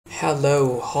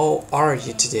Hello, how are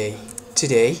you today?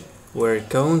 Today we're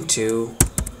going to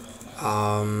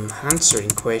answering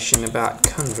question about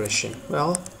conversion.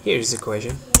 Well, here's the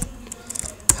question.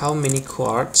 How many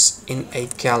quarts in a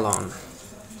gallon?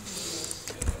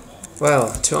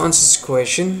 Well, to answer this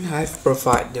question, I've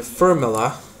provided the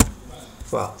formula.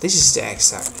 Well, this is the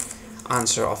exact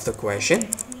answer of the question,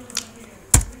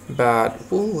 but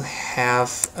we'll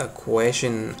have a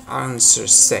question answer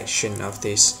section of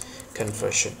this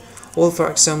conversion. Well,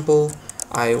 for example,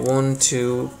 I want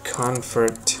to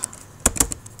convert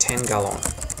 10 gallon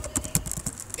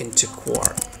into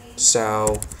quart.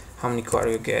 So how many quart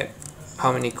do you get?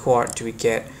 How many quart do we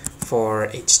get for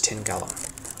each 10 gallon?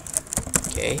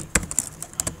 Okay.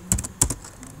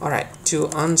 Alright, to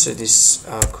answer this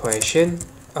question,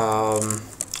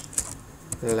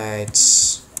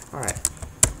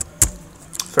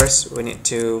 first we need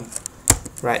to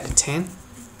write the 10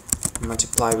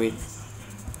 multiply with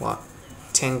what?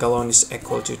 10 gallon is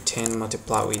equal to 10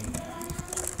 multiplied with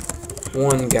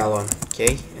 1 gallon,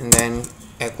 okay, and then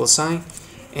equal sign,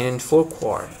 and then 4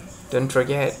 quart. Don't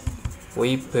forget,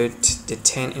 we put the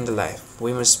 10 in the left,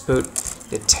 we must put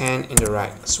the 10 in the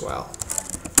right as well,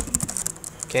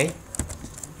 okay,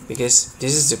 because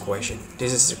this is the question,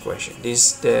 this is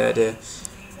the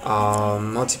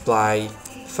multiply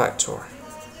factor.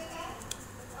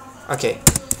 Okay,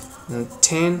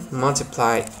 10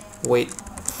 multiplied with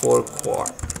 4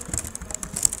 quart.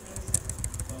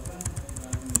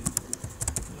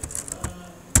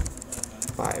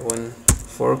 By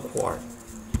 4 quart.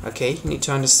 Okay, you need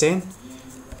to understand.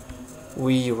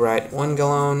 We write 1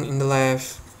 gallon in the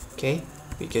left, okay,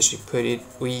 because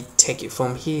we take it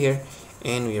from here,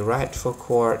 and we write 4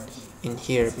 quart in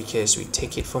here because we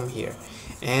take it from here,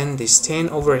 and this 10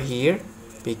 over here,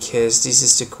 because this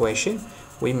is the question,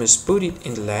 we must put it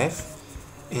in the left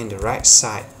and the right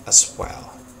side as well.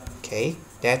 Okay,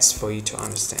 that's for you to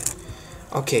understand.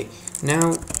 Okay,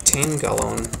 now 10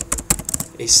 gallon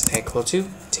is equal to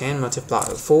 10 multiplied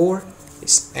by 4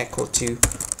 is equal to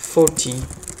 40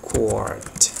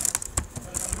 quart.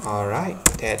 Alright,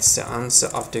 that's the answer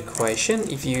of the question.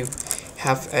 If you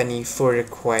have any further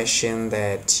question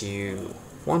that you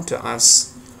want to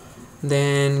ask,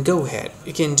 then go ahead,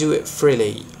 you can do it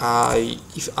freely.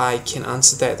 If I can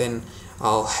answer that, then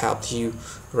I'll help you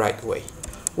right away.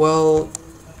 Well,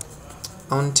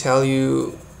 I'll tell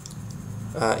you,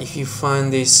 if you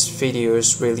find these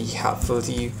videos really helpful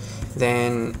to you,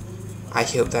 then I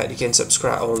hope that you can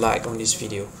subscribe or like on this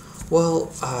video.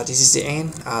 Well, this is the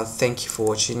end. Thank you for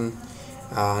watching,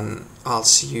 and I'll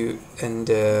see you in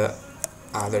the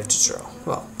other tutorial.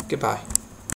 Well, goodbye.